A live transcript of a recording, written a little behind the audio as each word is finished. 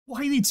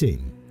Well, hey there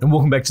team, and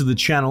welcome back to the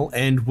channel,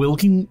 and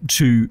welcome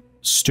to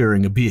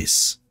Stirring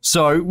Abyss.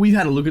 So, we've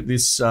had a look at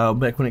this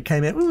back when it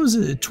came out. When was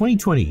it?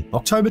 2020,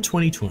 October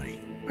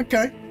 2020.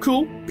 Okay,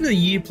 cool. Been a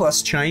year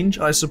plus change,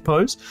 I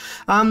suppose.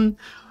 I'm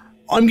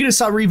going to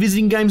start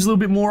revisiting games a little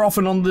bit more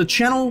often on the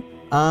channel.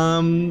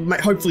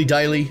 Hopefully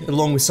daily,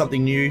 along with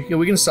something new. Yeah,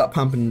 we're going to start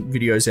pumping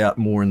videos out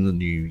more in the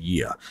new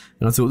year.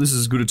 And I thought this is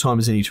as good a time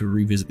as any to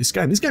revisit this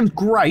game. This game's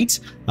great.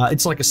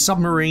 It's like a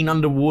submarine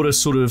underwater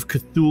sort of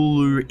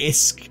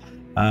Cthulhu-esque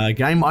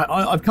game.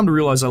 I've come to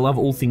realize I love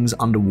all things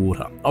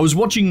underwater. I was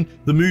watching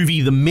the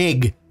movie The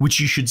Meg, which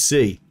you should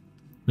see.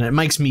 And it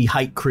makes me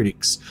hate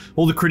critics.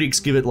 All the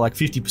critics give it like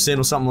 50%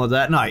 or something like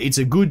that. No, it's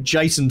a good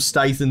Jason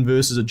Statham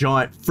versus a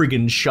giant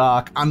friggin'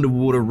 shark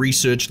underwater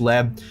research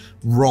lab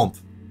romp.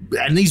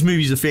 And these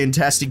movies are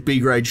fantastic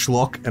B-grade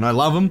schlock, and I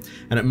love them,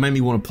 and it made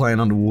me want to play an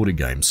underwater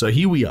game. So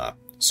here we are.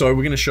 So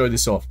we're going to show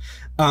this off.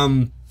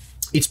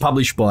 It's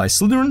published by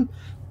Slytherin,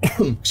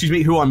 excuse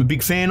me, who I'm a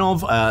big fan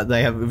of.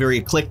 They have a very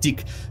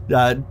eclectic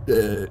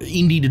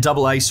indie to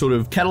AA sort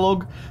of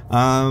catalogue.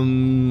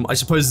 I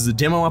suppose there's a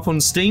demo up on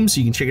Steam,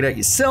 so you can check it out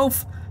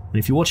yourself. And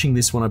if you're watching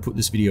this when I put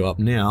this video up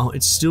now,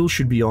 it still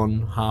should be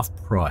on half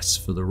price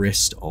for the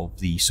rest of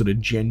the sort of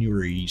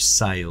January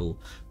sale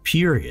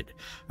period.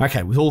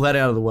 Okay, with all that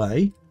out of the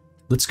way,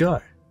 let's go.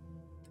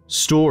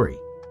 Story.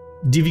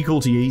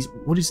 Difficulty ease.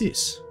 What is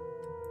this?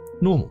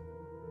 Normal.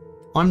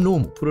 I'm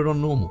normal. Put it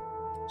on normal.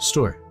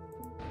 Story.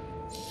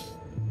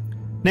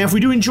 Now, if we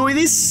do enjoy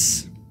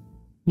this,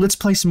 let's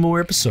play some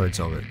more episodes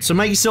of it. So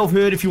make yourself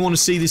heard if you want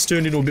to see this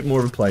turned into a bit more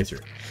of a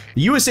playthrough.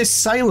 The USS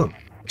Salem,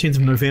 10th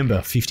of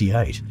November,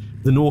 58.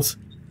 The North,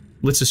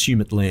 let's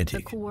assume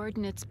Atlantic. The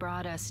coordinates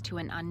brought us to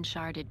an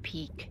uncharted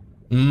peak.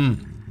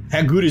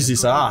 How good is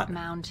this art?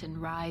 Mountain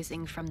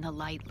rising from the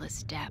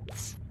lightless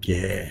depths.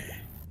 Yeah.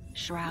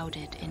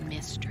 Shrouded in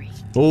mystery.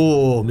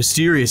 Oh,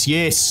 mysterious,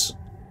 yes.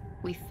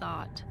 We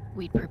thought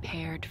we'd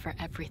prepared for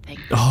everything.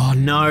 Oh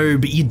no,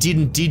 but you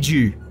didn't, did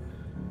you?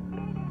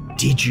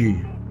 Did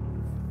you?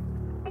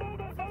 The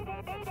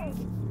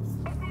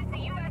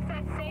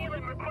USS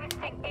Salem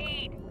requesting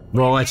aid.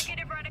 Right.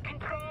 Negative run of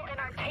control and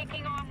are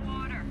taking on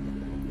water.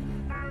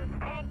 Our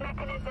tank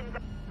mechanisms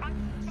are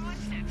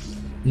unresponsive.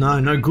 No,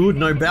 no good,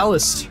 no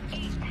ballast.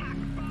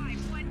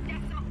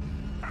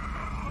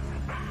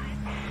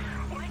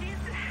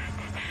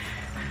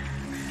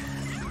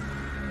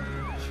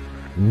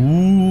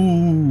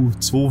 Ooh,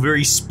 it's all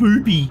very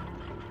spoopy.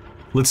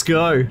 Let's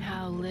go.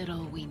 How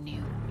little we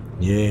knew.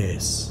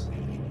 Yes.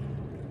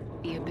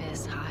 The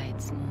abyss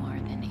hides more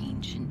than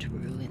ancient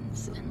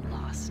ruins and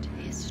lost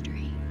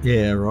history.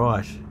 Yeah,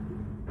 right.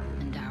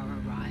 And our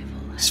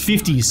arrival It's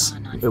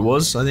 50s, it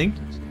was, I think.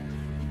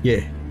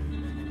 Yeah.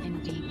 In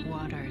deep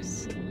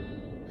waters,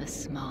 the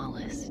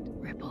smallest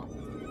ripple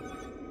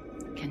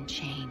can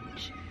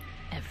change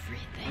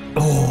everything.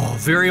 Oh,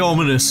 very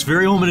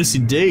ominous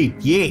indeed.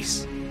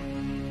 Yes.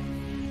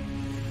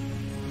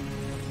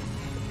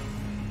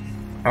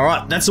 All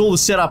right, that's all the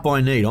setup I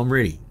need. I'm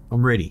ready.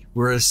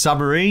 We're a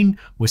submarine.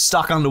 We're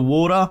stuck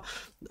underwater.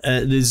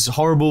 There's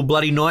horrible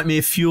bloody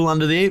nightmare fuel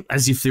under there,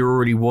 as if there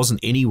already wasn't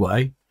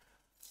anyway.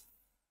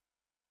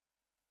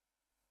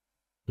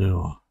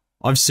 Oh,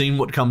 I've seen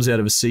what comes out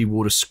of a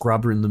seawater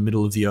scrubber in the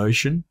middle of the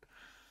ocean.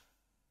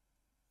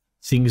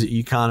 Things that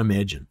you can't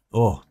imagine.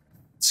 Oh,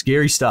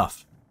 scary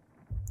stuff.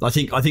 I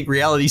think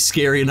reality's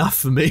scary enough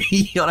for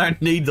me. I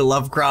don't need the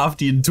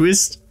Lovecraftian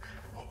twist.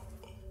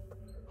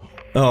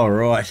 All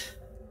right.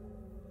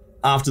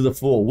 After the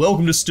fall.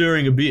 Welcome to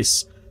Stirring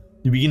Abyss.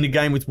 You begin the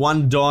game with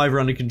one diver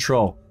under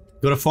control.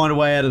 Got to find a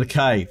way out of the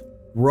cave.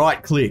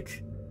 Right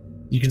click.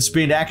 You can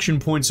spend action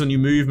points on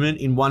your movement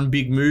in one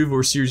big move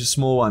or a series of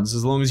small ones,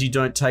 as long as you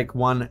don't take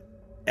one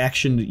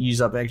action to use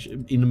up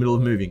action in the middle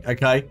of moving,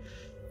 okay?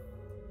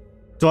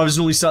 Divers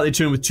normally start their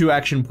turn with 2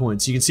 action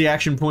points. You can see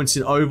action points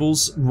in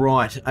ovals.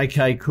 Right,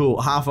 okay, cool.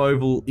 Half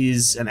oval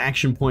is an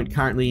action point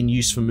currently in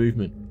use for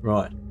movement.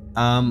 Right.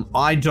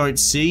 I don't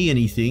see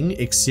anything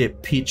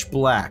except pitch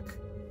black.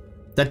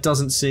 That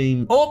doesn't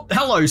seem... Oh,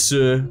 hello,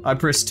 sir. I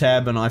pressed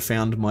tab and I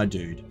found my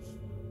dude.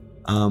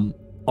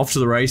 Off to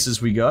the races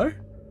we go.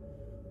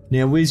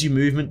 Now, where's your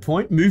movement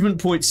point?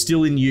 Movement point's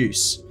still in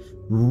use.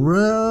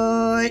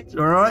 Right.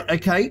 All right.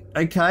 Okay.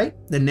 Okay.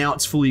 And now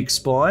it's fully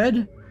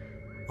expired.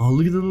 Oh,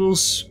 look at the little...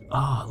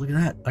 Oh, look at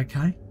that.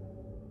 Okay.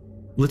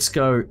 Let's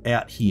go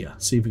out here.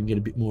 See if we can get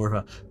a bit more of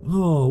a...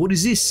 Oh, what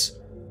is this?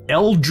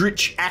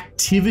 Eldritch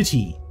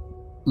activity.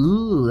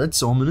 Ooh,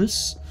 that's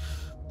ominous.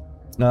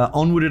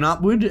 Onward and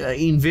upward.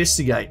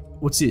 Investigate.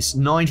 What's this?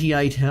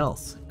 98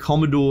 health.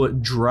 Commodore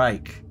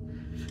Drake.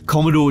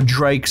 Commodore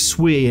Drake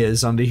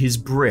swears under his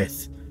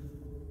breath.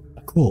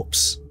 A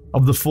corpse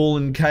of the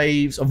fallen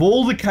caves. Of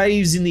all the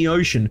caves in the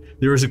ocean,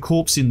 there is a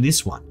corpse in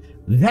this one.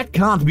 That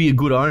can't be a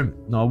good omen.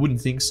 No, I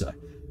wouldn't think so.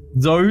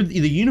 Though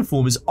the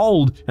uniform is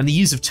old and the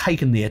years have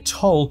taken their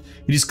toll,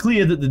 it is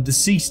clear that the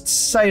deceased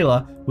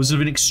sailor was of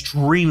an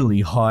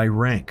extremely high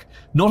rank.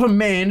 Not a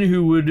man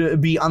who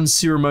would be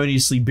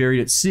unceremoniously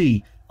buried at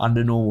sea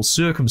under normal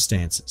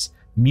circumstances.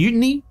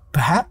 Mutiny,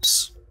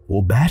 perhaps,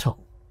 or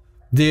battle.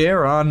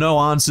 There are no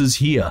answers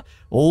here.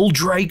 All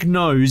Drake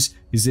knows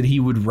is that he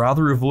would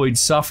rather avoid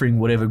suffering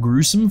whatever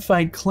gruesome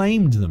fate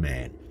claimed the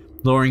man.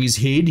 Lowering his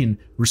head in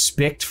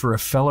respect for a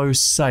fellow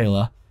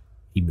sailor,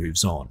 he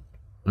moves on.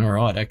 All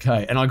right,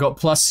 okay. And I got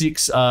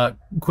 +6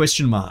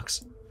 question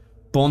marks.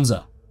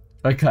 Bonza.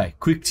 Okay,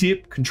 quick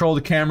tip, control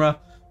the camera.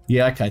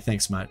 Yeah, okay,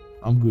 thanks, mate.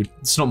 I'm good.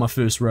 It's not my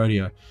first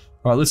rodeo.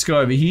 All right, let's go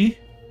over here.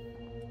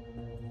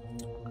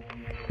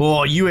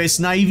 Oh, US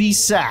Navy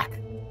sack.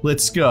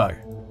 Let's go.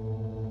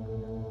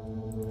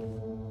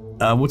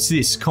 What's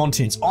this?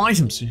 Contents.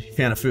 Items.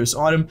 Found a first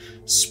item.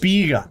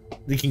 Spear gun.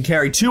 They can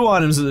carry 2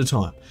 items at a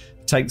time.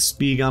 Take the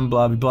spear gun,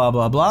 blah, blah, blah,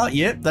 blah, blah.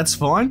 Yep, that's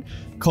fine.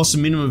 Costs a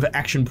minimum of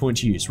action point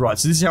to use. Right,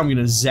 so this is how I'm going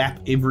to this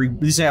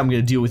is how I'm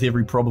going to deal with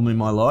every problem in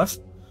my life.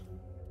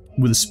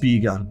 With a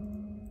spear gun.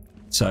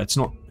 So it's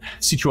not,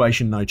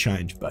 situation no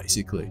change,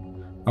 basically.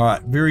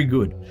 Alright, very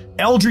good.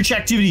 Eldritch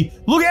activity.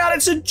 Look out,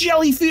 it's a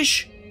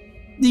jellyfish!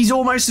 He's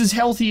almost as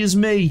healthy as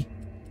me.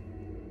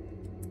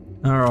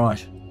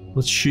 Alright,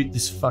 let's shoot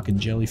this fucking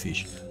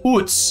jellyfish.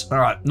 Oots!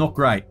 Alright, not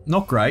great,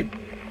 not great.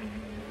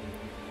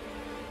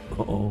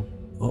 Uh-oh,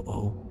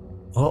 uh-oh,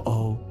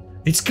 uh-oh.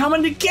 It's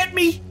coming to get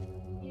me!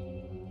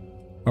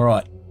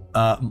 Alright,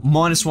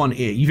 -1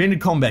 air. You've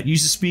ended combat.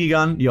 Use the spear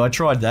gun. Yeah, I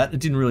tried that. It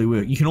didn't really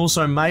work. You can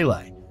also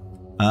melee.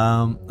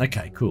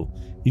 Okay, cool.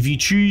 If you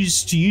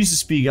choose to use the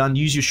spear gun,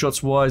 use your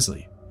shots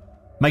wisely.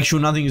 Make sure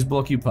nothing is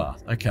blocking your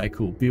path. Okay,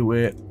 cool. Be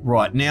aware.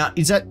 Right, now,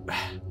 is that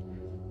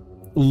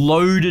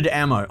loaded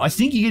ammo? I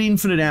think you get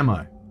infinite ammo.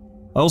 It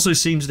also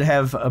seems to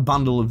have a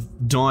bundle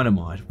of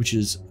dynamite, which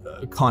is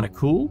kind of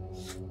cool.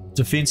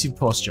 Defensive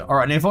posture. All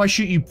right, now if I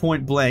shoot you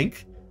point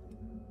blank,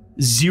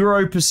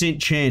 0%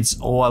 chance.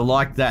 Oh, I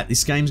like that.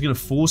 This game's going to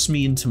force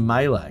me into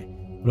melee.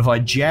 But if I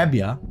jab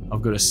you,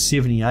 I've got a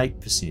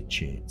 78%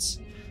 chance.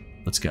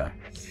 Let's go.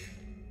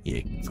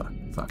 Yeah,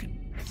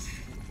 fucking.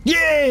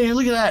 Yeah,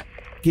 look at that.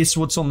 Guess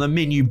what's on the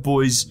menu,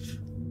 boys?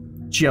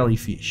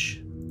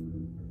 Jellyfish.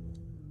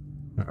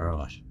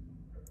 Alright.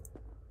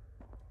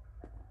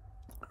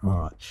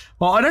 Alright.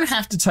 Well, I don't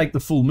have to take the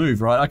full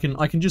move, right?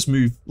 I can just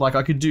move, like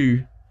I could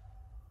do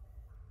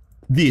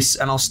this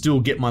and I'll still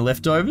get my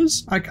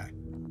leftovers. Okay.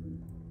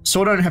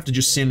 So I don't have to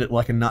just send it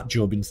like a nut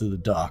job into the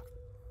dark.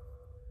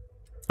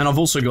 And I've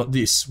also got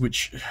this,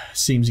 which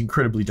seems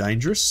incredibly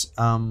dangerous.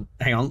 Hang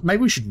on,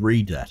 maybe we should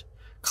read that.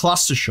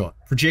 Cluster shot.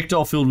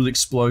 Projectile filled with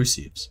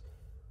explosives.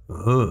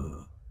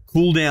 Ugh.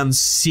 Cooldown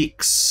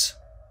 6.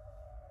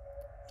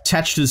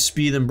 Attach to the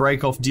spear, then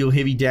break off, deal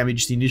heavy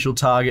damage to the initial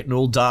target and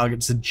all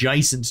targets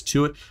adjacent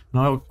to it.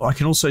 And I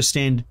can also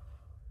stand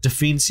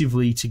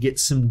defensively to get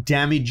some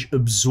damage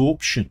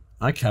absorption.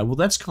 Okay, well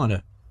that's kind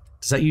of...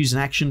 Does that use an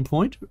action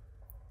point?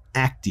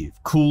 Active.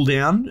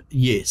 Cooldown,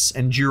 yes.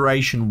 And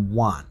duration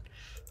 1.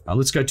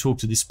 Let's go talk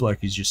to this bloke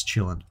who's just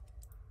chilling.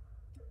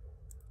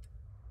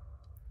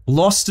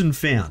 Lost and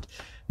found.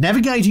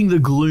 Navigating the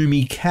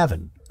gloomy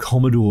cavern,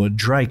 Commodore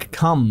Drake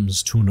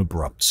comes to an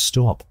abrupt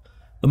stop.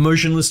 A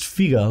motionless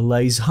figure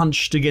lays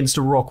hunched against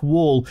a rock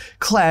wall,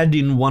 clad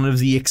in one of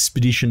the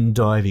expedition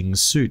diving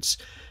suits.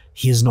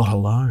 He is not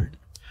alone.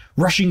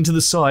 Rushing to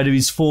the side of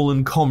his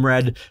fallen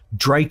comrade,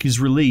 Drake is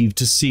relieved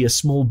to see a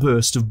small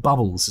burst of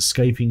bubbles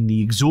escaping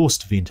the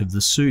exhaust vent of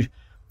the suit.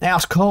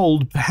 Out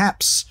cold,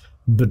 perhaps,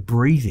 but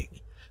breathing.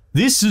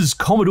 This is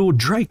Commodore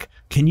Drake.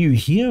 Can you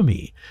hear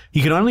me?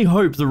 He can only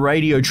hope the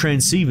radio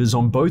transceivers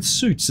on both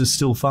suits are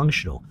still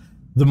functional.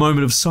 The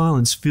moment of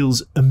silence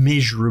feels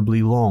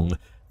immeasurably long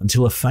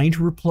until a faint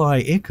reply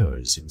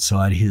echoes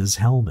inside his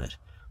helmet.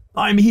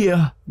 I'm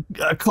here.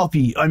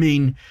 Copy.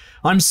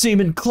 I'm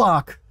Seaman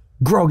Clark.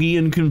 Groggy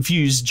and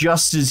confused,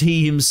 just as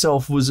he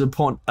himself was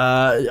upon...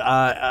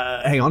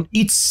 hang on.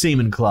 It's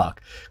Seaman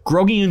Clark.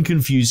 Groggy and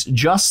confused,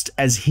 just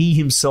as he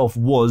himself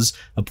was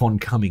upon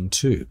coming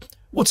to.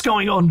 What's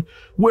going on?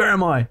 Where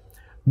am I?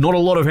 Not a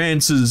lot of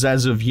answers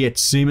as of yet,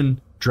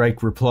 Seaman,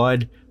 Drake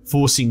replied,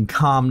 forcing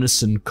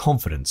calmness and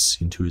confidence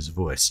into his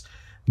voice.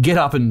 Get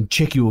up and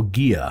check your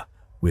gear.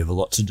 We have a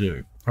lot to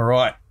do. All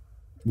right.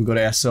 We've got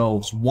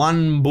ourselves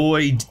one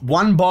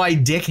by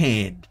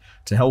deckhand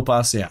to help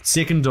us out.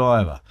 Second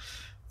diver.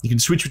 You can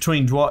switch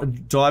between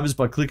divers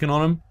by clicking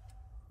on them,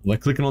 by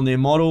clicking on their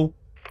model.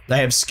 They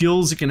have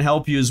skills that can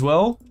help you as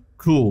well.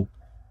 Cool.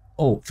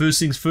 Oh, first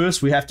things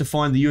first, we have to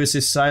find the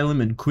USS Salem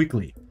and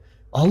quickly.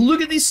 Oh,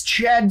 look at this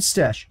Chad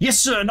stash. Yes,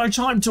 sir, no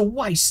time to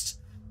waste.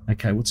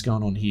 Okay, what's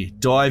going on here?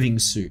 Diving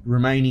suit,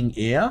 remaining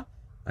air.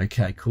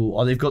 Okay, cool.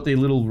 Oh, they've got their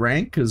little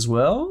rank as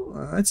well.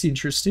 That's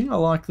interesting. I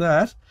like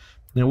that.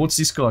 Now, what's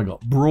this guy got?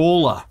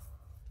 Brawler.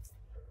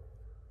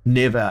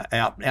 Never.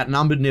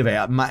 Outnumbered,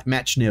 never.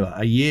 Match, never.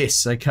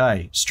 Yes,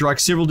 okay. Strike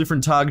several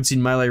different targets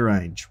in melee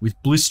range with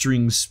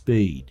blistering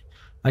speed.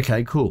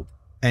 Okay, cool.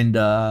 And,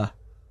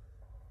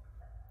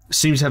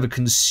 seems to have a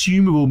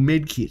consumable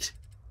medkit.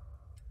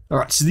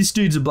 Alright, so this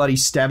dude's a bloody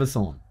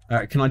stabathon.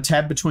 Alright, can I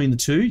tab between the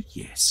two?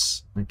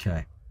 Yes.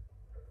 Okay.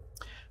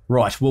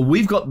 Right, well,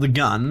 we've got the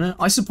gun.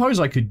 I suppose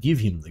I could give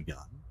him the gun.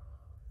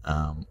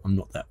 I'm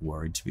not that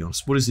worried, to be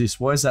honest. What is this?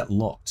 Why is that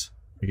locked?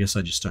 I guess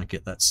I just don't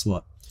get that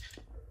slot.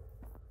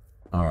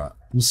 Alright,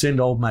 We'll send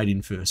old mate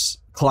in first.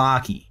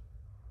 Clarky.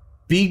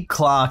 Big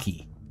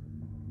Clarky.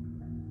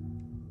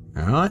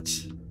 Alright.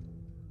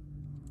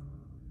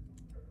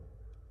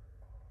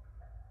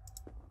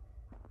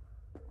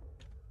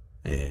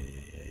 Yeah.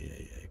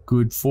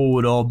 Good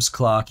forward obs,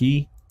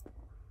 Clarky.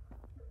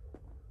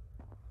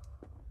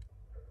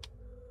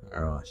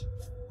 Alright.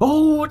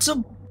 Oh, it's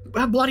a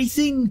bloody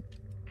thing!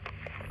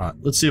 Alright,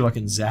 let's see if I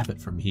can zap it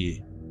from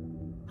here.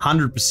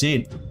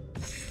 100%.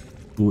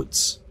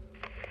 Boots.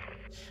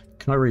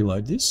 Can I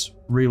reload this?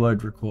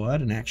 Reload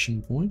required, an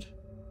action point.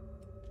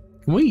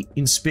 Can we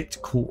inspect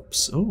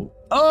corpse? Oh.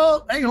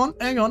 Oh, hang on.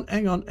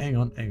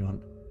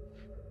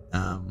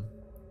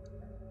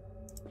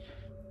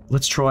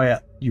 Let's try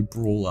out your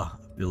brawler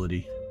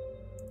ability.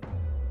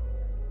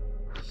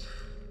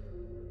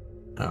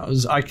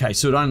 Okay,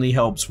 so it only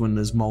helps when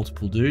there's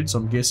multiple dudes,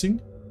 I'm guessing.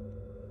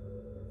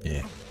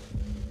 Yeah.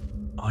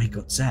 Oh, he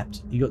got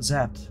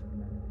zapped.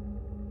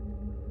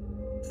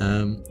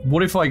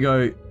 What if I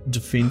go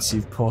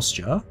defensive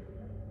posture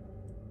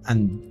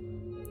and...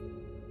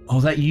 Oh,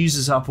 that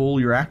uses up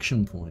all your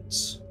action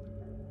points.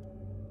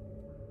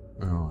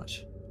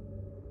 Alright.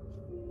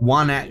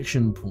 1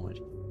 action point.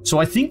 So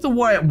I think the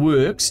way it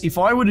works, if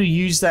I were to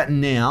use that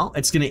now,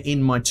 it's going to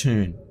end my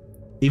turn.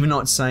 Even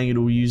though it's saying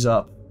it'll use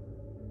up.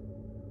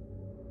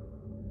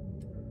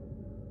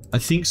 I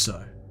think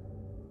so.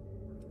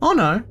 Oh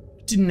no,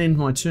 it didn't end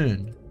my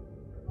turn.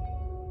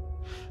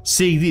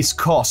 See this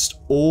cost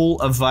all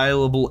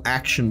available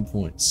action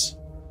points.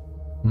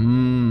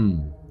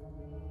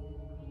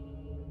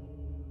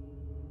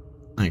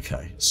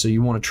 Okay, so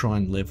you want to try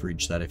and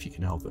leverage that if you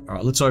can help it.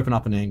 Alright, let's open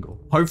up an angle.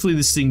 Hopefully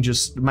this thing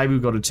just, maybe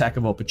we've got attack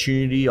of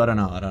opportunity. I don't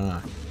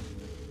know.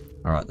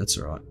 Alright, that's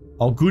alright.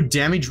 Oh, good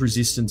damage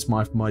resistance,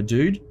 my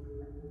dude.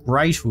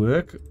 Great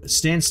work.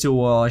 Stand still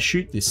while I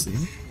shoot this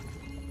thing.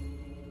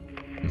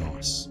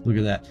 Nice. Look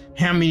at that.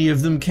 How many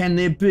of them can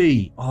there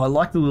be? Oh, I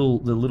like the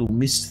little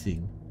mist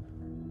thing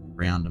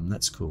around them.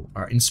 That's cool.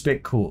 Alright,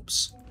 inspect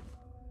corpse.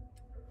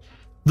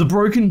 The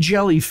broken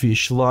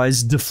jellyfish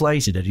lies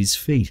deflated at his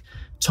feet.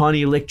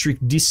 Tiny electric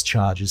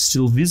discharges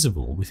still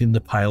visible within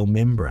the pale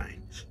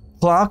membrane.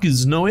 Clark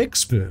is no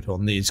expert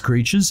on these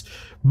creatures,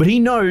 but he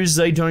knows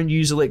they don't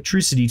use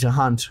electricity to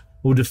hunt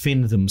or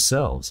defend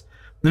themselves.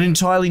 An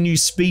entirely new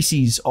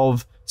species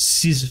of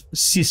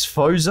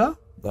Cyphozoa?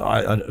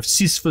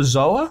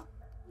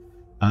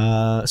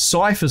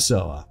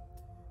 Cyphozoa.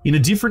 In a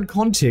different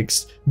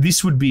context,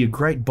 this would be a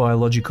great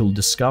biological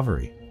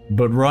discovery.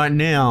 But right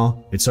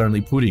now, it's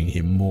only putting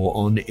him more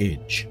on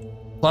edge.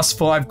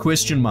 +5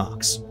 question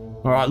marks.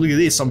 Alright, look at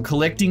this. I'm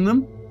collecting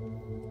them.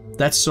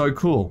 That's so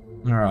cool.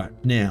 Alright,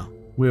 now,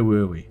 where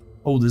were we?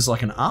 Oh, there's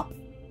like an up.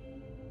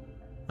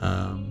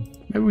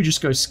 Maybe we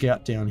just go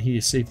scout down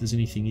here, see if there's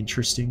anything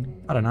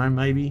interesting. I don't know,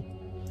 maybe.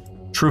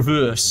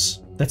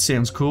 Traverse. That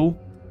sounds cool.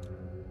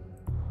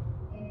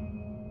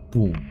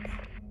 Boom.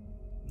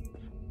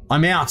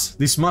 I'm out.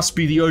 This must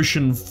be the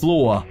ocean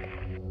floor.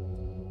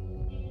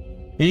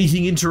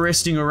 Anything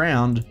interesting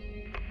around?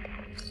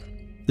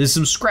 There's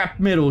some scrap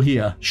metal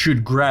here.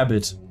 Should grab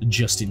it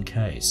just in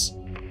case.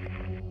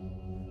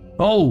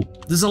 Oh,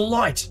 there's a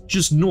light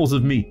just north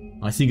of me.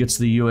 I think it's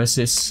the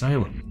USS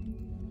Salem.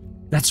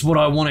 That's what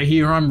I want to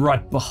hear. I'm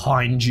right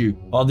behind you.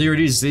 Oh, there it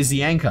is. There's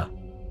the anchor.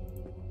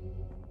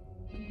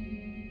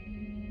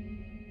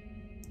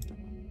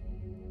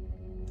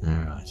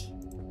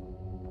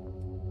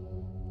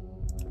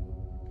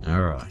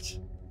 Alright.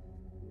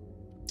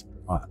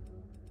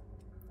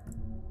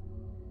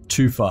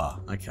 Too far.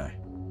 Okay.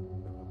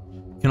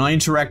 Can I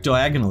interact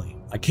diagonally?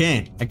 I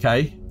can.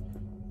 Okay.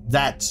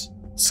 That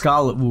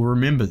Scarlet will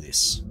remember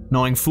this,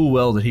 knowing full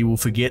well that he will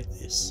forget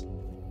this.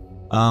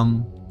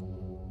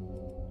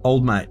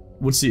 Old mate.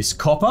 What's this?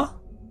 Copper?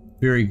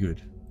 Very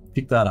good.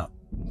 Pick that up.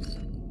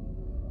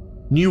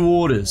 New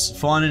orders.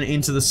 Find and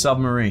enter the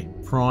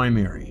submarine.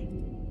 Primary.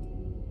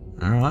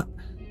 Alright.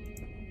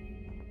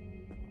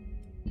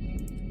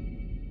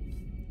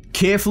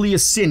 Carefully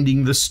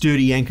ascending the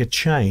sturdy anchor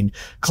chain,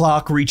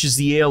 Clark reaches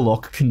the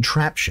airlock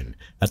contraption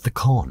at the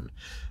con.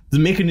 The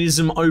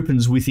mechanism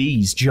opens with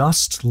ease,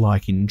 just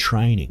like in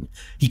training.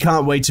 He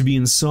can't wait to be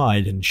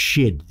inside and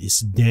shed this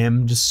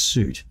damned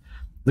suit.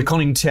 The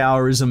conning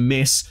tower is a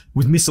mess,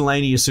 with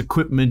miscellaneous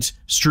equipment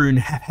strewn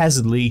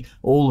haphazardly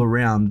all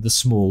around the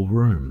small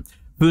room.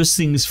 First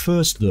things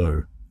first,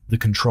 though, the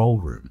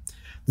control room.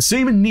 The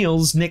seaman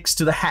kneels next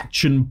to the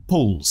hatch and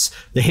pulls.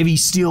 The heavy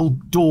steel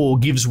door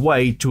gives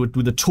way to it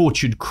with a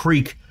tortured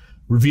creak,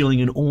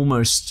 revealing an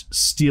almost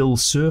still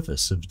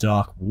surface of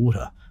dark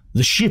water.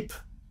 The ship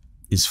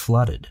is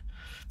flooded.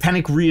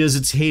 Panic rears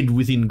its head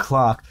within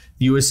Clark.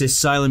 The USS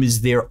Salem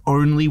is their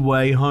only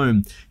way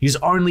home, his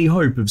only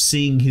hope of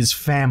seeing his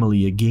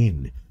family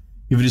again.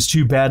 If it is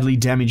too badly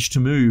damaged to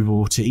move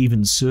or to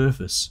even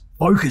surface.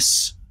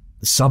 Focus!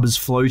 The sub is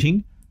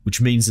floating, which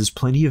means there's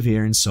plenty of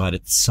air inside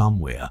it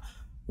somewhere.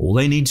 All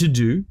they need to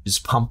do is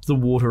pump the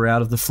water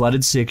out of the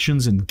flooded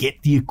sections and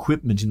get the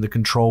equipment in the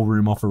control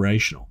room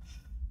operational.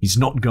 He's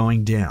not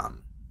going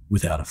down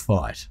without a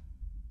fight.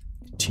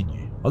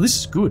 continue. Oh, this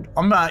is good.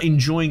 I'm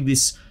enjoying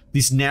this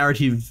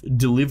narrative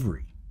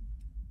delivery.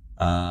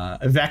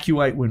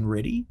 Evacuate when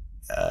ready.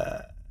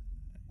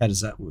 How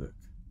does that work?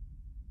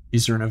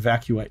 Is there an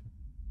evacuate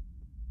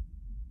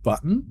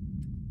button?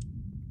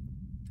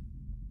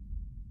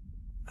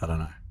 I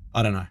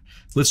don't know.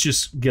 Let's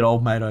just get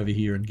old mate over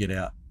here and get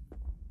out.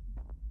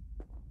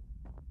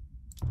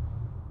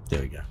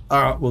 There we go.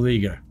 All right, well, there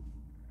you go.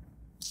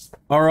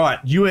 All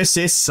right,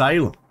 USS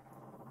Salem.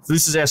 So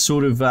this is our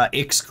sort of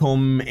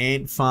XCOM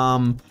ant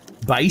farm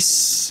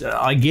base,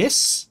 I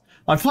guess.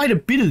 I played a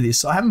bit of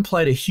this. I haven't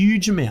played a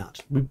huge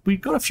amount. We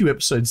got a few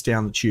episodes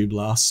down the tube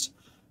last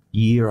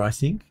year, I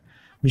think.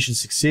 Mission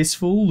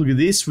successful. Look at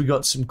this. We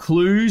got some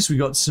clues. We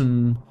got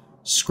some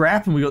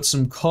scrap and we got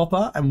some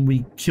copper and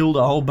we killed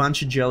a whole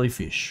bunch of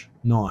jellyfish.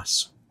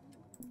 Nice.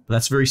 But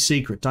that's very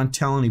secret. Don't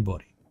tell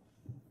anybody.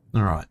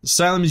 All right.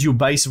 Salem is your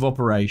base of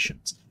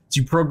operations. As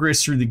you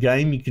progress through the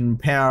game, you can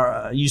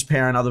use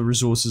power and other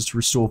resources to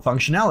restore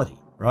functionality,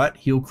 right?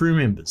 Heal crew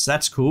members.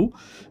 That's cool.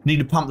 Need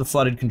to pump the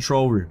flooded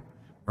control room,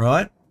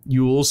 right?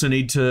 You also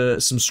need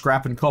some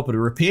scrap and copper to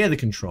repair the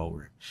control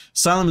room.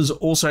 Salem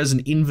also has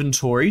an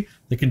inventory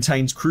that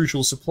contains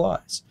crucial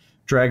supplies.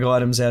 Drag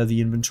items out of the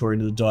inventory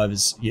into the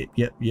divers.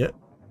 Yep.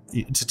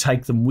 To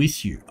take them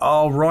with you.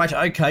 Oh, right.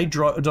 Okay.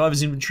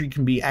 Diver's inventory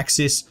can be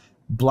accessed.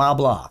 Blah,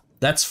 blah.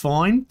 That's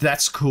fine.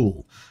 That's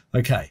cool.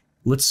 Okay.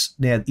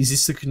 Now, is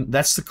this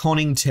that's the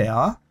conning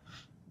tower.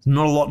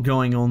 Not a lot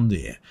going on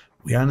there.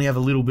 We only have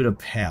a little bit of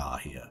power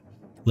here.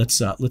 Let's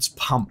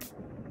pump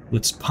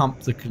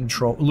the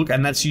control. Look,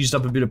 and that's used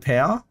up a bit of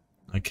power.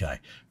 Okay.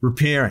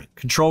 Repairing.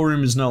 Control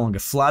room is no longer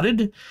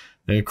flooded.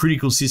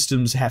 Critical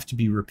systems have to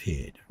be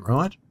repaired.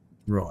 Right?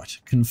 Right.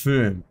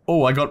 Confirm.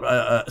 Oh, I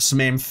got some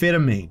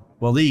amphetamine.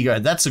 Well, there you go.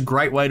 That's a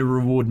great way to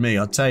reward me.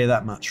 I'll tell you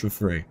that much for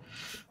free.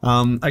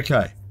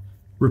 Okay.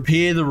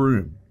 Repair the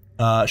room.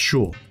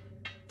 Sure.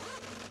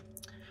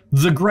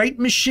 The great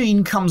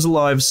machine comes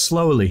alive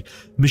slowly,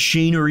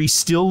 machinery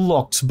still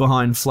locked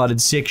behind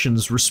flooded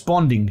sections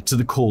responding to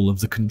the call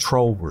of the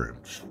control room.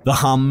 The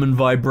hum and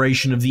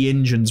vibration of the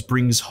engines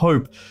brings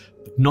hope,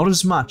 but not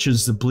as much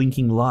as the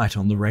blinking light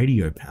on the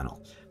radio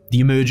panel.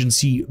 The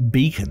emergency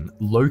beacon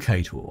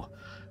locator.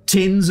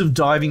 Tens of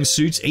diving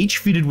suits, each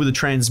fitted with a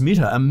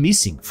transmitter, are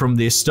missing from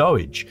their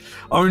stowage.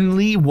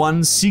 Only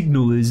one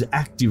signal is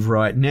active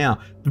right now,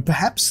 but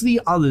perhaps the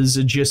others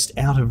are just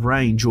out of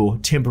range or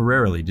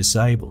temporarily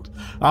disabled.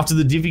 After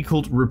the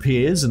difficult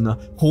repairs and the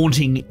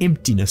haunting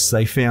emptiness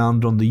they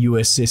found on the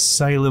USS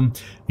Salem,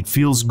 it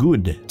feels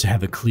good to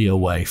have a clear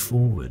way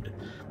forward.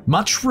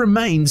 Much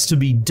remains to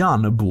be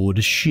done aboard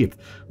a ship.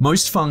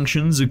 Most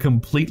functions are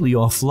completely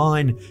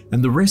offline,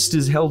 and the rest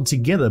is held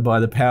together by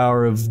the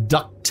power of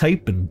duct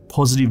tape and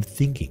positive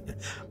thinking.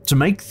 To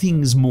make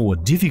things more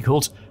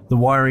difficult, the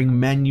wiring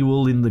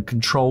manual in the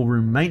control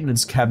room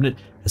maintenance cabinet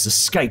has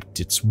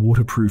escaped its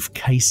waterproof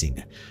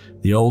casing.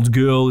 The old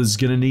girl is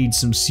going to need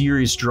some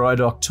serious dry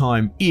dock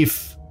time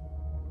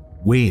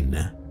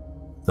when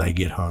they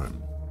get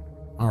home.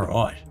 All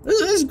right.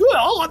 This is good.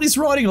 I like this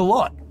writing a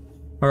lot.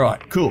 All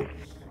right, cool.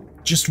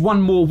 Just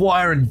one more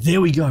wire and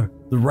there we go.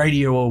 The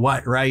radio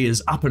array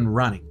is up and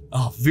running.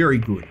 Oh, very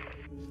good.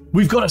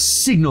 We've got a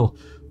signal.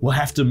 We'll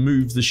have to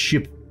move the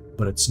ship,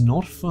 but it's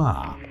not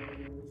far.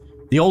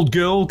 The old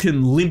girl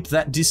can limp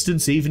that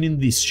distance even in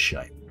this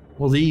shape.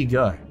 Well, there you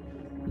go.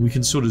 We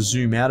can sort of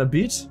zoom out a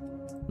bit.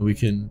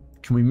 Can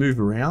we move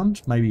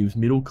around? Maybe with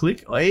middle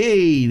click.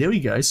 Hey, there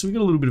we go. So we've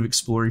got a little bit of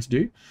exploring to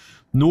do.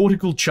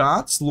 Nautical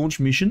charts, launch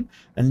mission,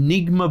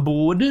 Enigma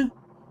board.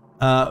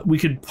 We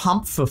could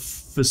pump for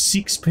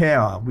 6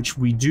 power, which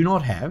we do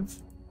not have.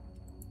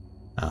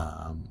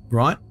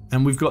 Right,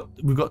 and we've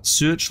got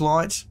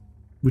searchlight,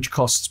 which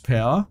costs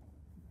power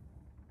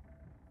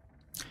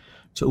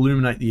to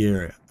illuminate the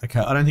area. Okay,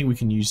 I don't think we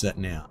can use that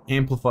now.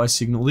 Amplify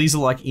signal. These are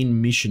like in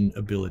mission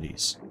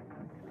abilities.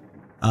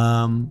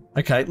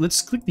 Okay,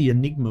 let's click the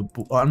Enigma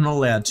book. I'm not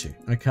allowed to.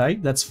 Okay,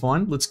 that's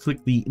fine. Let's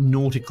click the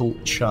nautical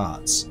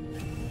charts.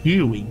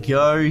 Here we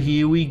go.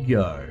 Here we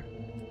go.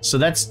 So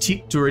that's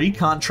ticked already.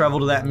 Can't travel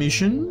to that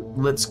mission.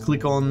 Let's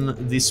click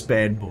on this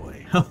bad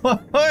boy.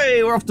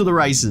 Hey, we're off to the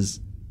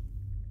races.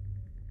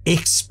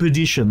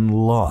 Expedition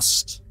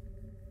lost.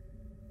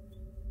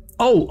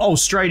 Oh,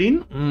 straight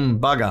in?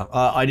 Bugger.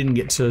 I didn't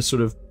get to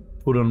sort of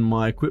put on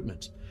my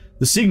equipment.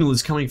 The signal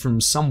is coming from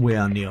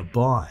somewhere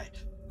nearby.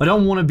 I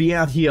don't want to be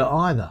out here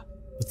either,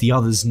 but the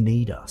others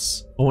need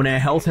us. Oh, and our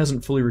health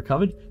hasn't fully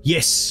recovered?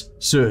 Yes,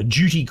 sir.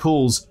 Duty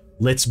calls.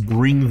 Let's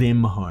bring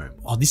them home.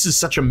 Oh, this is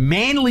such a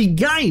manly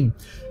game.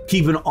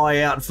 Keep an eye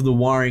out for the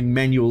wiring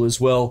manual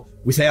as well.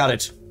 Without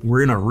it,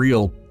 we're in a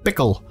real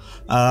pickle.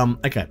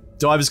 Okay,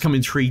 divers come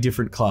in 3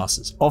 different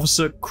classes: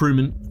 officer,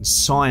 crewman, and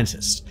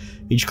scientist.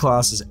 Each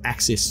class has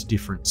access to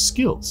different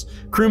skills.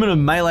 Crewmen are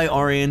melee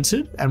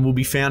oriented and will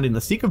be found in the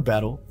thick of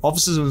battle.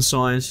 Officers and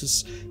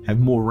scientists have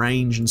more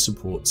range and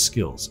support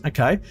skills.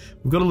 Okay,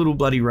 we've got a little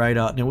bloody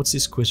radar. Now, what's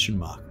this question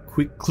mark?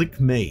 Click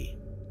me.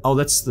 Oh,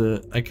 that's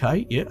the,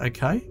 okay, yeah,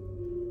 okay.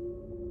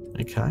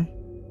 Okay.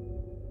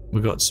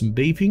 We've got some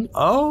beeping.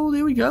 Oh,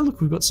 there we go.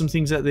 Look, we've got some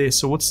things out there.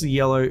 So what's the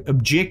yellow?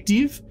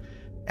 Objective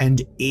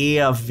and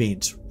air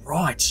vent.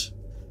 Right.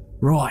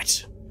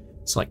 Right.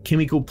 It's like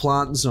chemical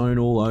plant zone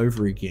all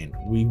over again.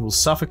 We will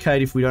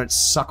suffocate if we don't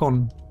suck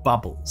on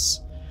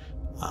bubbles.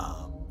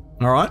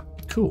 All right,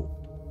 cool.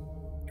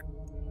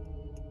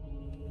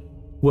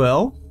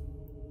 Well,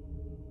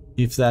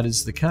 if that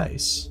is the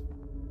case,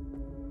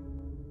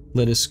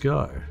 let us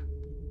go.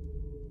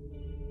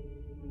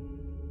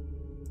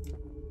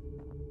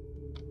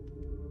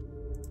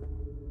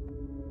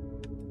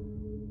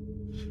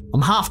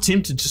 I'm half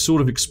tempted to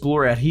sort of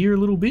explore out here a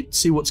little bit,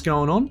 see what's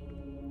going on.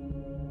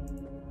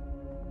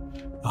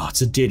 Oh,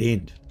 it's a dead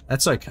end.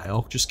 That's okay,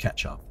 I'll just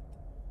catch up.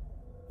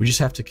 We just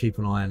have to keep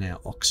an eye on our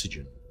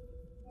oxygen.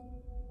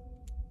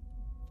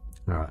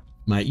 Alright,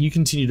 mate, you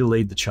continue to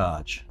lead the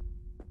charge.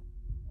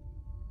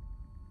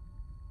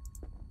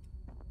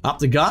 Up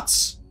the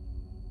guts.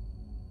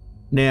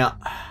 Now,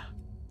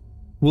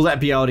 will that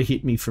be able to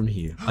hit me from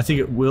here? I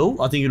think it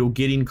will. I think it'll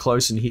get in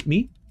close and hit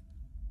me.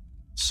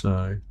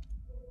 So,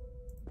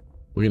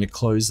 we're going to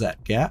close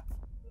that gap.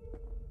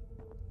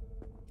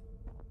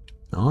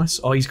 Nice.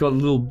 Oh, he's got a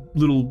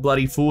little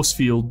bloody force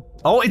field.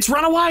 Oh, it's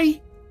run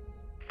away!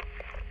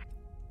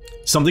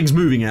 Something's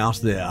moving out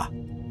there.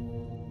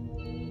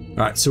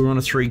 Alright, so we're on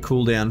a 3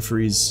 cooldown for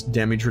his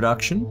damage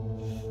reduction.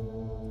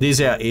 There's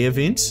our air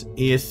vent,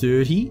 air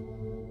 30.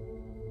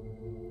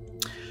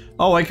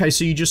 Oh, okay,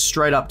 so you just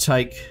straight up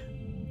take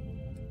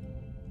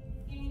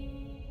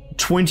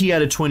 20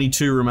 out of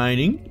 22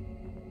 remaining.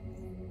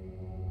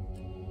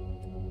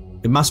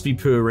 It must be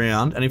per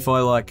round, and if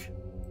I like...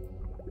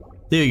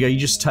 There you go, you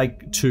just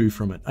take 2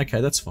 from it. Okay,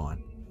 that's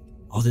fine.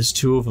 Oh, there's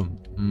 2 of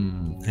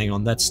them. Hang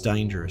on, that's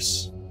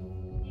dangerous.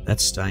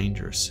 That's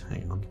dangerous.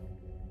 Hang on.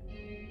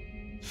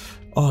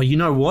 Oh, you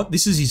know what?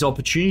 This is his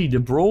opportunity to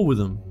brawl with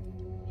them.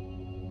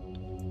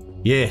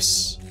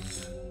 Yes.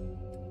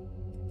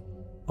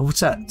 Oh,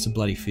 what's that? It's a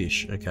bloody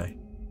fish. Okay.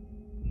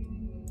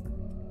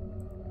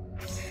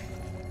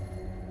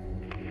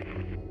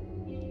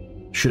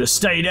 Should have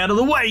stayed out of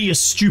the way, you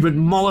stupid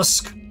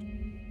mollusk.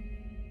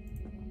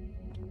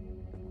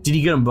 Did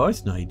he get them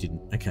both? No, he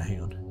didn't. Okay,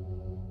 hang on.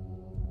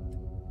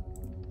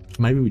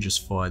 Maybe we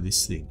just fire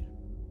this thing.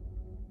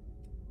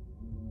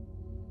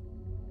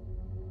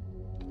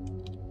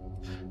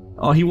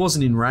 Oh, he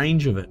wasn't in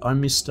range of it. I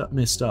messed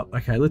up.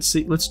 Okay, let's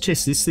see. Let's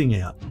test this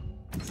thing out.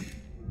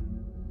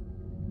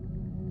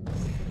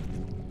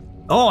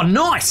 Oh,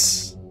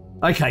 nice!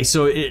 Okay,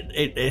 so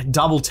it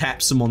double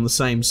taps them on the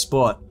same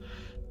spot.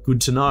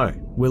 Good to know.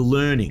 We're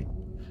learning.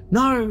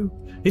 No,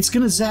 it's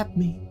gonna zap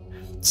me.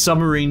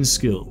 Submarine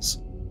skills.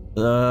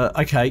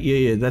 Okay,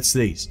 yeah, that's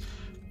these.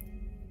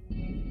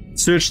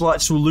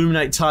 Searchlights to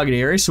illuminate target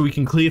area so we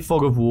can clear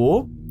fog of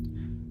war.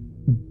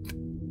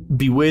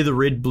 Beware the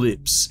red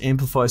blips.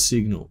 Amplify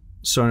signal.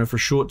 Sonar for a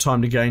short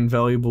time to gain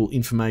valuable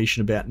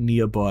information about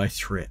nearby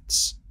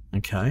threats.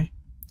 Okay.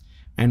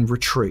 And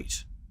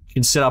retreat. You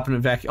can set up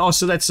an Oh,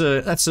 so that's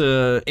a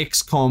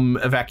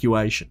XCOM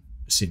evacuation,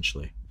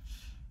 essentially.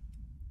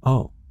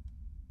 Oh.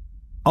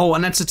 Oh,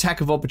 and that's attack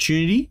of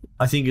opportunity,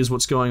 I think is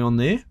what's going on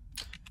there.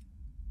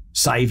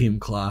 Save him,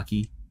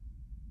 Clarky.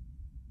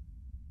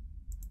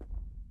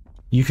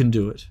 You can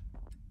do it.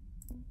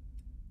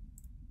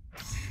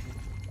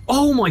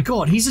 Oh my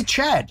god, he's a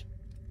Chad.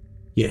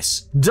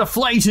 Yes.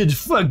 Deflated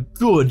for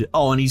good.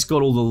 Oh, and he's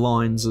got all the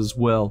lines as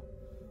well.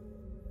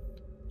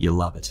 You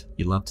love it.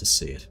 You love to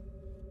see it.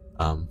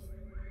 Alright,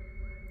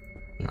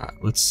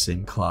 let's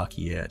send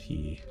Clarky out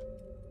here.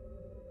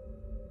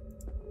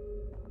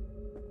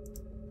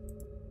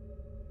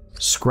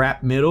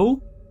 Scrap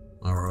metal.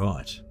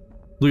 Alright.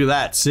 Look at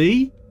that,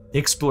 see?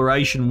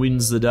 Exploration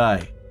wins the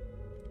day.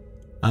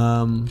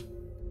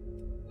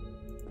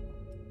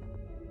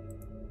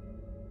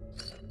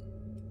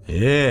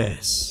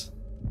 Yes.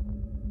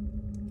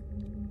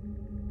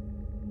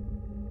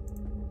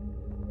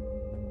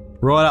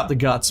 Right up the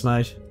guts,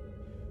 mate.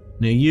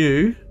 Now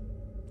you...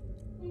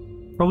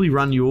 probably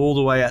run you all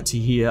the way out to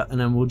here, and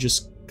then we'll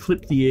just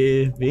clip the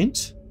air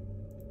vent.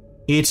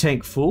 Air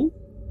tank full.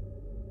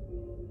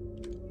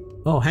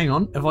 Oh, hang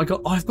on. Have I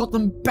got... oh, I've got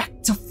them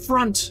back to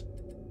front.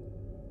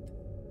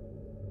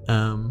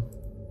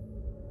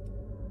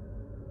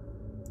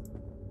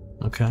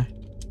 Okay.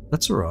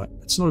 That's alright.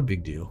 That's not a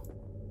big deal.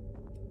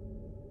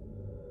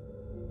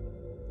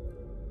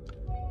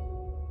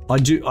 I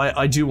do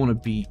want to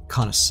be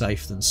kind of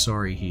safe than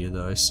sorry here,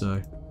 though,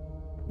 so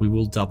we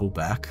will double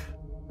back.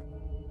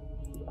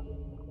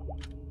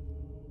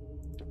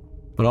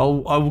 But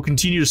I will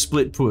continue to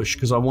split push,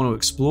 because I want to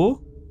explore.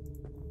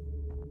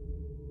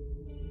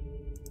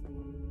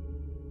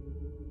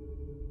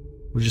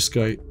 We'll just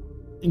go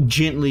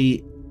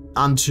gently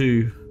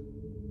unto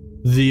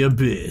the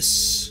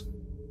abyss.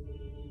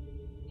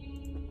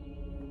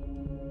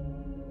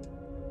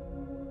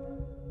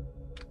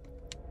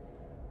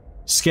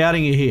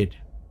 Scouting ahead.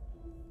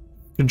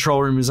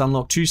 Control room is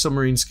unlocked 2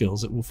 submarine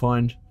skills. It will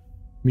find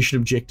mission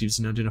objectives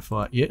and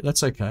identify. Yeah,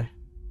 that's okay.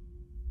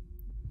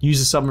 Use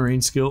a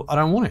submarine skill. I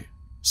don't want to.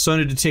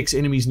 Sonar detects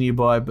enemies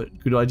nearby, but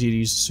good idea to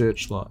use a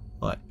searchlight.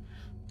 Like,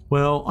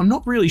 well, I'm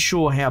not really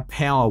sure how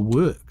power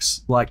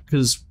works. Like,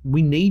 because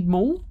we need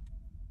more?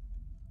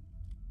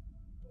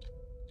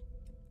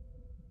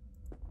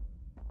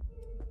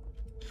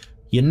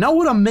 You know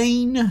what I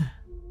mean?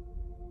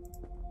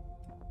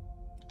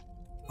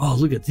 Oh,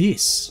 look at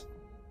this.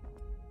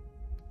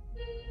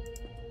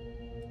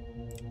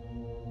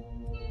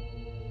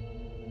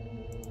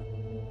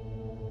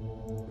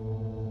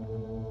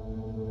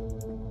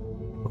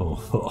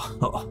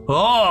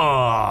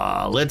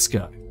 Oh, let's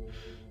go.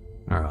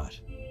 All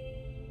right.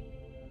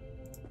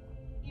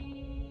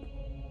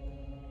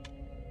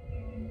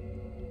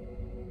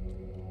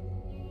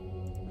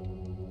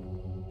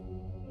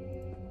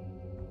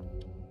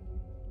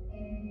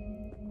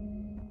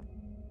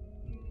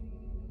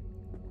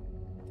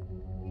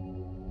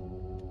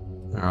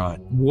 All right.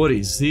 What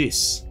is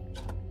this?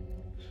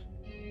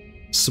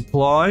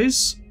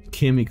 Supplies,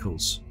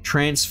 chemicals,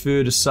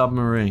 transfer to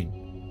submarine.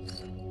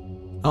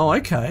 Oh,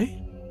 okay.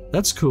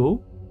 That's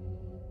cool.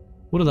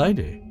 What do they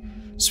do?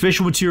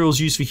 Special materials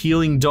used for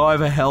healing,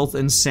 diver, health,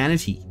 and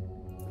sanity.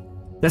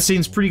 That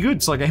seems pretty good.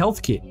 It's like a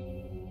health kit.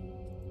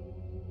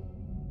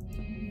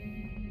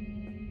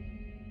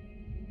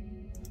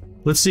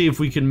 Let's see if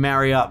we can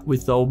marry up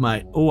with the old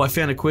mate. Oh, I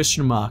found a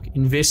question mark.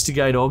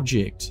 Investigate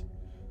object.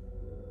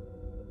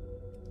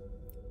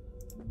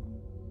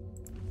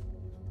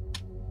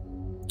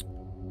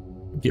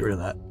 Get rid of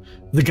that.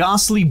 The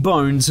ghastly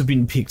bones have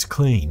been picked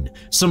clean.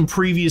 Some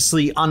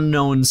previously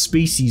unknown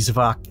species of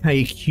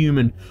archaic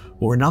human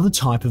or another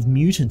type of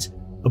mutant.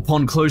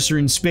 Upon closer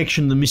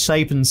inspection, the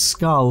misshapen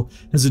skull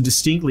has a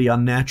distinctly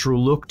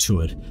unnatural look to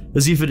it,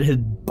 as if it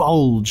had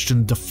bulged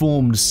and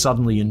deformed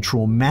suddenly and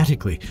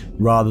traumatically,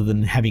 rather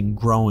than having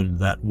grown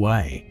that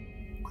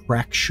way.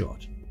 Crack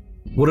shot.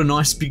 What a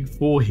nice big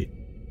forehead.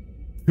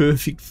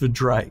 Perfect for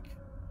Drake.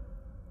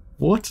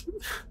 What?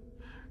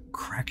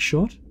 Crack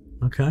shot?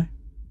 Okay.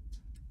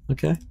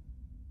 Okay.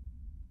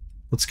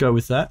 Let's go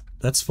with that.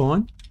 That's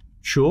fine.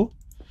 Sure.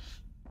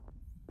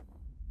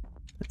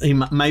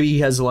 Maybe he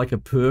has like a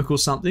perk or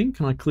something.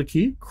 Can I click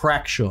here?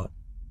 Crack shot.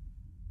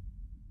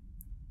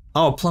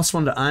 Oh,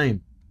 +1 to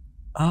aim.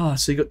 Ah,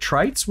 so you got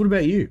traits? What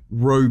about you?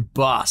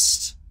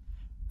 Robust.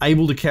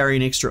 Able to carry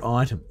an extra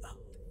item.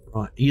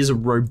 Right, he is a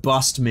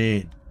robust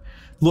man.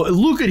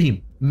 Look at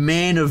him.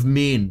 Man of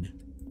men.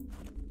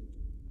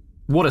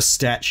 What a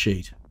stat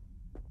sheet.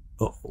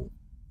 Uh-oh.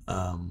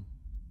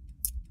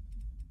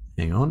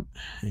 Hang on,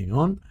 hang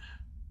on.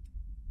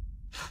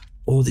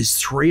 Oh, there's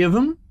 3 of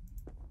them?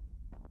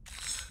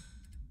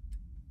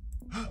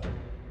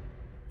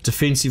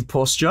 Defensive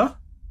posture.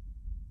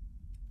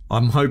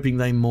 I'm hoping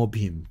they mob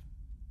him.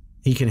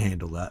 He can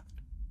handle that.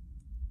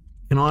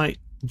 Can I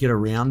get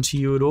around to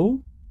you at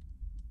all?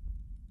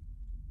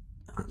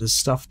 There's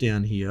stuff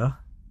down here.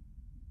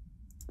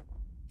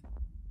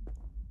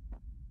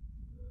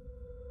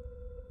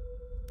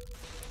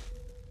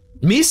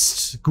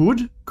 Missed.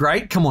 Good.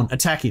 Great. Come on,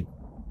 attack him.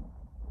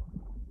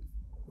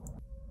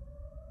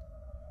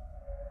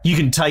 You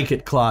can take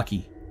it,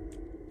 Clarky.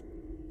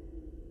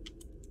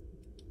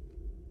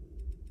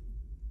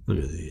 Look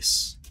at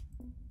this.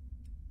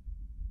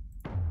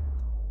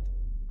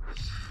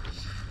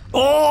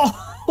 Oh!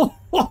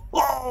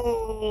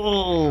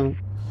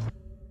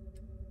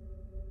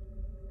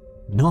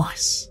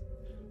 Nice.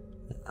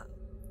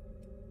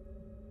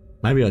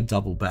 Maybe I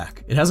double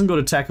back. It hasn't got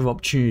attack of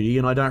opportunity,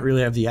 and I don't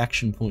really have the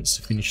action points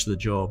to finish the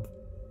job.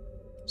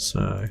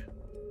 So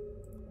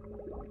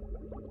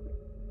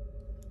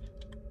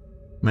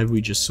maybe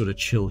we just sort of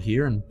chill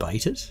here and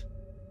bait it.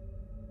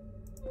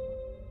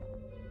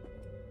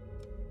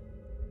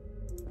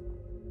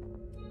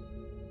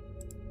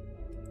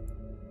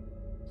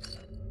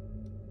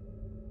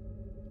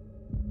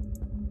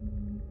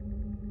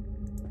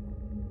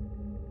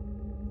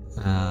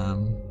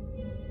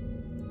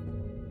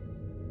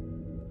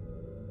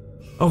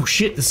 Oh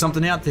shit, there's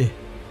something out there.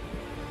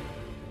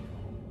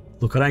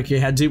 Look, I don't care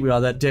how deep we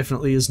are, that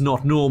definitely is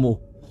not normal.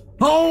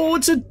 Oh,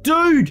 it's a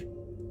dude!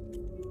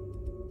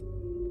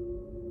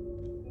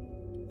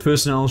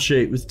 Personnel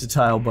sheet with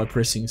detail by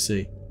pressing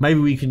C. Maybe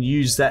we can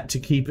use that to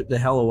keep it the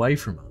hell away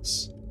from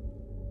us.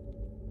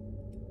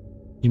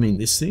 You mean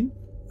this thing?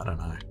 I don't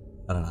know.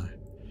 I don't know.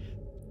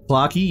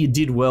 Clarky, you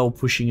did well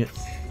pushing it.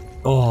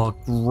 Oh,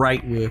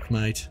 great work,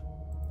 mate.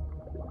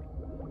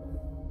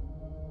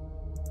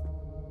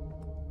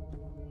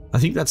 I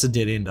think that's a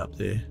dead end up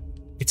there.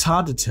 It's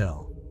hard to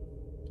tell.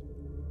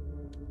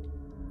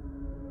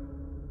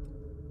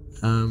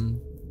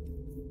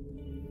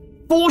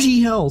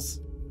 40 health!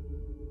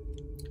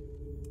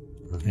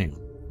 Right, hang on.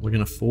 We're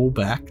going to fall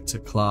back to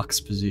Clark's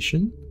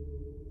position.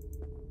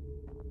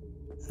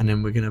 And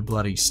then we're going to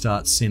bloody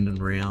start sending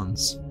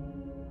rounds.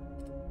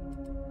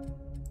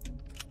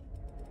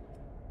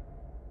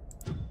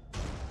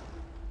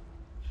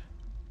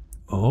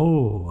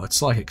 Oh,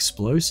 it's like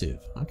explosive.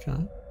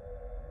 Okay.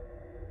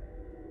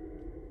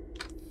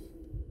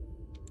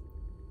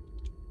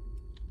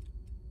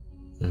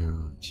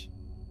 Alright.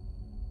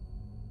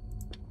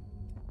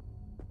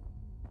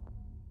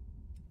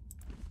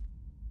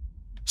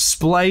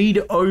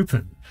 Splayed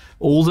open,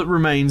 all that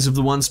remains of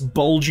the once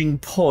bulging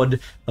pod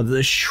are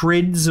the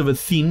shreds of a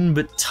thin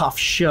but tough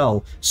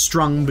shell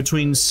strung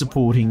between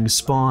supporting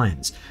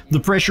spines. The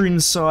pressure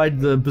inside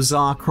the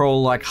bizarre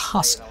coral-like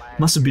husk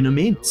must have been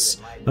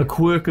immense, a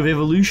quirk of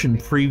evolution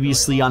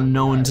previously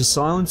unknown to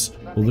Silence,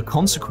 or the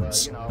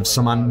consequence of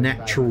some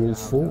unnatural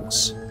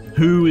force.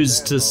 Who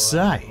is to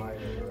say?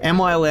 Am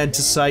I allowed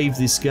to save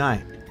this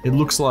game? It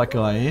looks like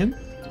I am.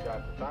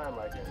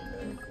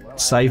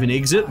 Save and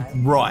exit?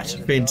 Right,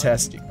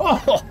 fantastic.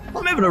 Oh,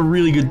 I'm having a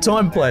really good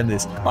time playing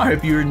this. I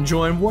hope you're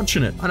enjoying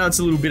watching it. I know it's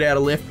a little bit out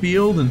of left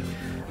field and,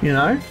 you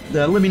know,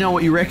 let me know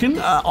what you reckon.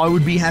 I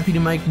would be happy to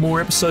make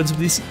more episodes of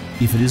this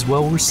if it is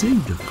well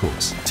received, of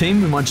course.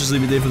 Team, we might just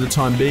leave it there for the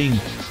time being,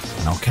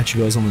 and I'll catch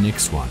you guys on the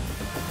next one.